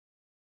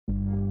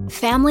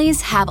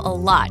Families have a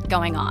lot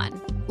going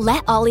on.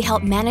 Let Ollie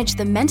help manage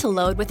the mental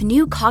load with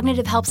new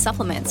cognitive help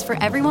supplements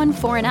for everyone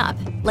 4 and up,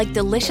 like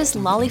delicious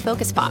Lolly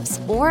Focus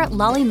Pops or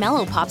Lolly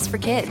Mellow Pops for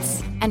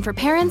kids. And for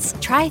parents,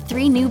 try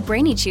 3 new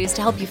Brainy Chews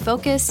to help you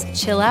focus,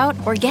 chill out,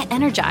 or get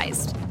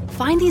energized.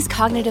 Find these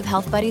cognitive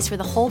health buddies for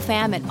the whole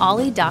fam at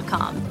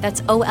ollie.com.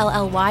 That's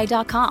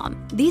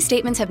OLLY.com. These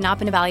statements have not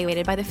been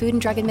evaluated by the Food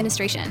and Drug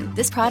Administration.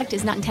 This product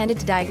is not intended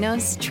to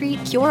diagnose,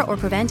 treat, cure, or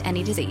prevent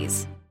any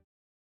disease.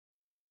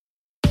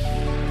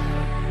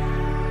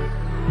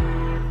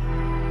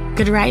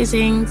 Good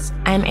risings.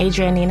 I'm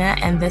Adrianina,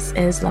 and this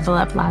is Level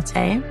Up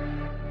Latte.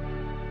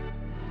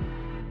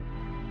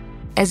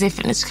 As a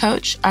fitness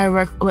coach, I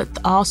work with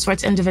all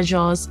sorts of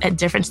individuals at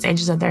different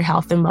stages of their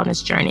health and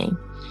wellness journey.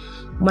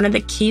 One of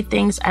the key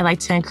things I like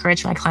to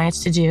encourage my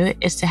clients to do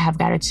is to have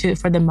gratitude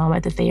for the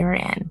moment that they are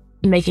in,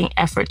 making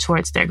effort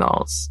towards their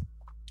goals.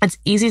 It's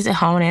easy to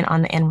hone in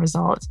on the end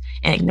result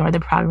and ignore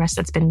the progress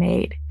that's been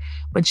made,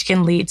 which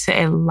can lead to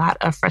a lot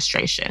of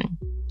frustration.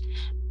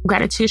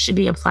 Gratitude should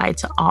be applied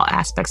to all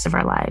aspects of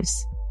our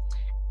lives.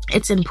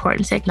 It's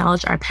important to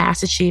acknowledge our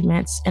past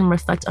achievements and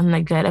reflect on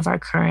the good of our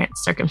current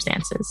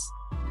circumstances.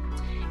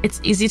 It's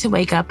easy to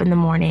wake up in the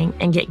morning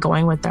and get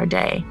going with our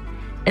day,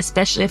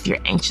 especially if you're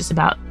anxious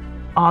about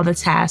all the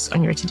tasks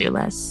on your to-do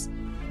list.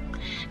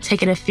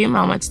 Taking a few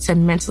moments to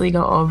mentally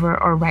go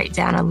over or write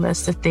down a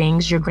list of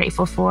things you're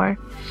grateful for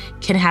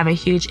can have a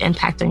huge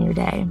impact on your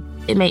day.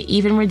 It may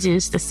even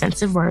reduce the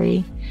sense of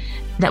worry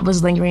that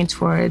was lingering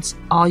towards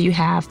all you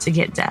have to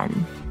get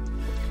done.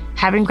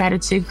 Having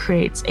gratitude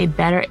creates a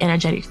better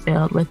energetic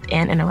field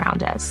within and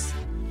around us.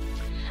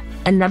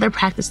 Another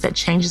practice that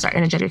changes our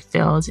energetic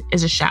field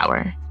is a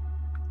shower.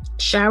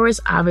 Showers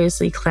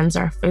obviously cleanse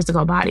our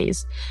physical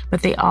bodies,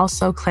 but they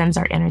also cleanse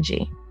our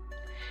energy.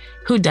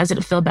 Who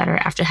doesn't feel better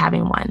after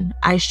having one?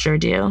 I sure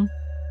do.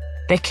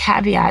 The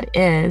caveat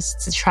is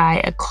to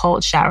try a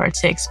cold shower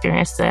to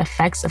experience the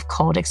effects of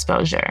cold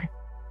exposure.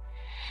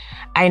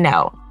 I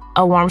know,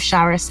 a warm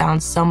shower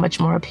sounds so much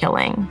more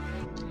appealing.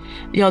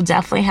 You'll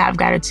definitely have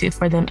gratitude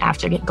for them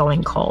after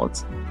going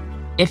cold.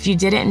 If you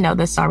didn't know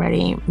this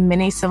already,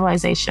 many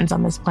civilizations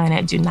on this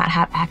planet do not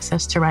have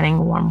access to running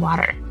warm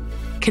water.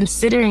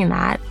 Considering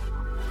that,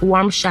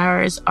 warm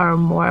showers are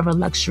more of a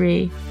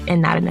luxury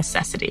and not a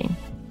necessity.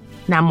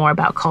 Now more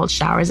about cold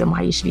showers and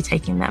why you should be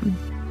taking them.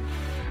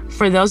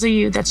 For those of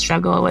you that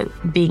struggle with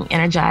being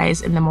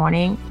energized in the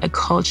morning, a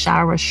cold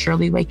shower will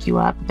surely wake you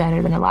up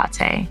better than a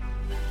latte.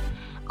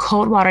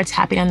 Cold water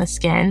tapping on the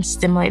skin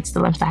stimulates the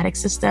lymphatic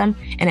system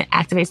and it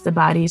activates the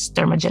body's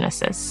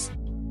thermogenesis.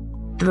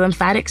 The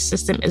lymphatic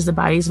system is the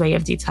body's way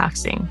of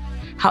detoxing.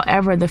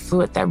 However, the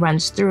fluid that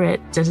runs through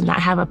it does not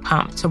have a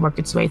pump to work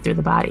its way through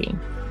the body.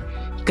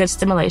 Good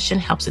stimulation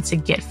helps it to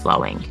get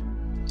flowing.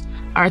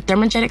 Our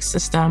thermogenic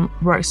system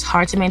works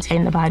hard to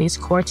maintain the body's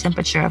core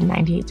temperature of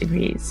 98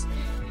 degrees.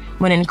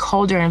 When in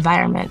colder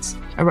environments,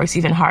 it works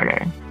even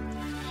harder.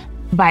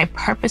 By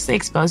purposely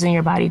exposing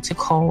your body to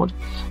cold,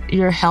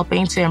 you're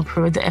helping to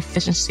improve the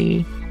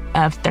efficiency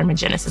of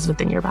thermogenesis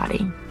within your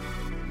body.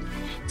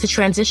 To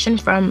transition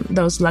from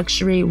those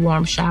luxury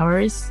warm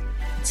showers,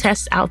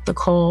 test out the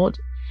cold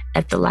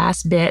at the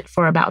last bit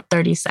for about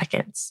 30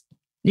 seconds.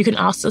 You can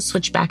also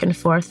switch back and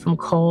forth from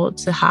cold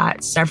to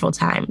hot several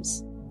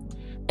times.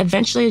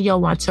 Eventually,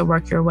 you'll want to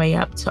work your way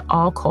up to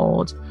all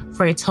cold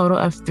for a total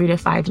of 3 to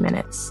 5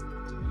 minutes.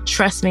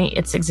 Trust me,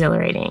 it's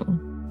exhilarating.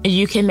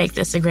 You can make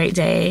this a great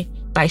day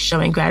by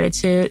showing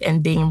gratitude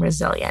and being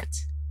resilient.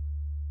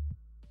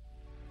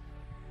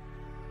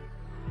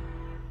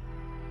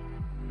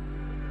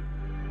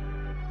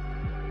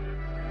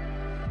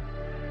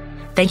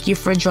 Thank you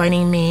for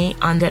joining me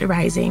on Good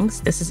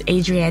Risings. This is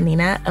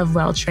Adrianina of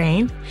Well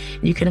Trained.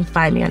 You can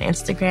find me on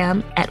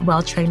Instagram at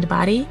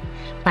WellTrainedBody.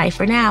 Bye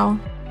for now.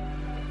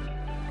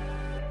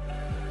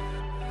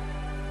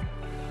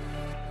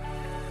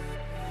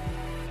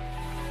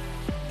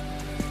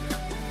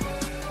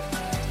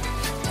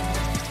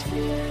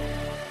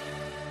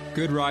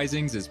 Good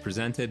Risings is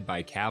presented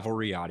by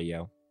Cavalry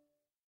Audio.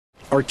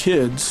 Our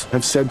kids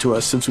have said to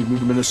us since we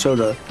moved to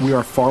Minnesota, we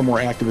are far more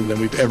active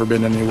than we've ever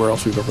been anywhere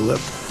else we've ever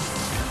lived.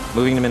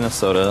 Moving to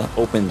Minnesota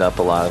opened up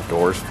a lot of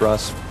doors for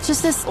us.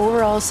 Just this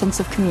overall sense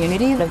of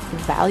community, the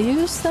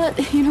values that,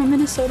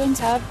 Minnesotans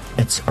have.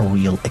 It's a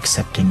real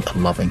accepting,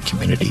 loving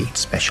community,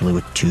 especially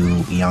with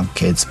 2 young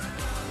kids.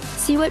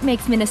 See what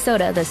makes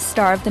Minnesota the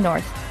star of the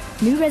North.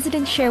 New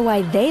residents share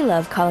why they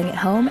love calling it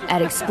home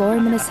at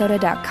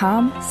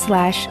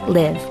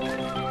exploreminnesota.com/live.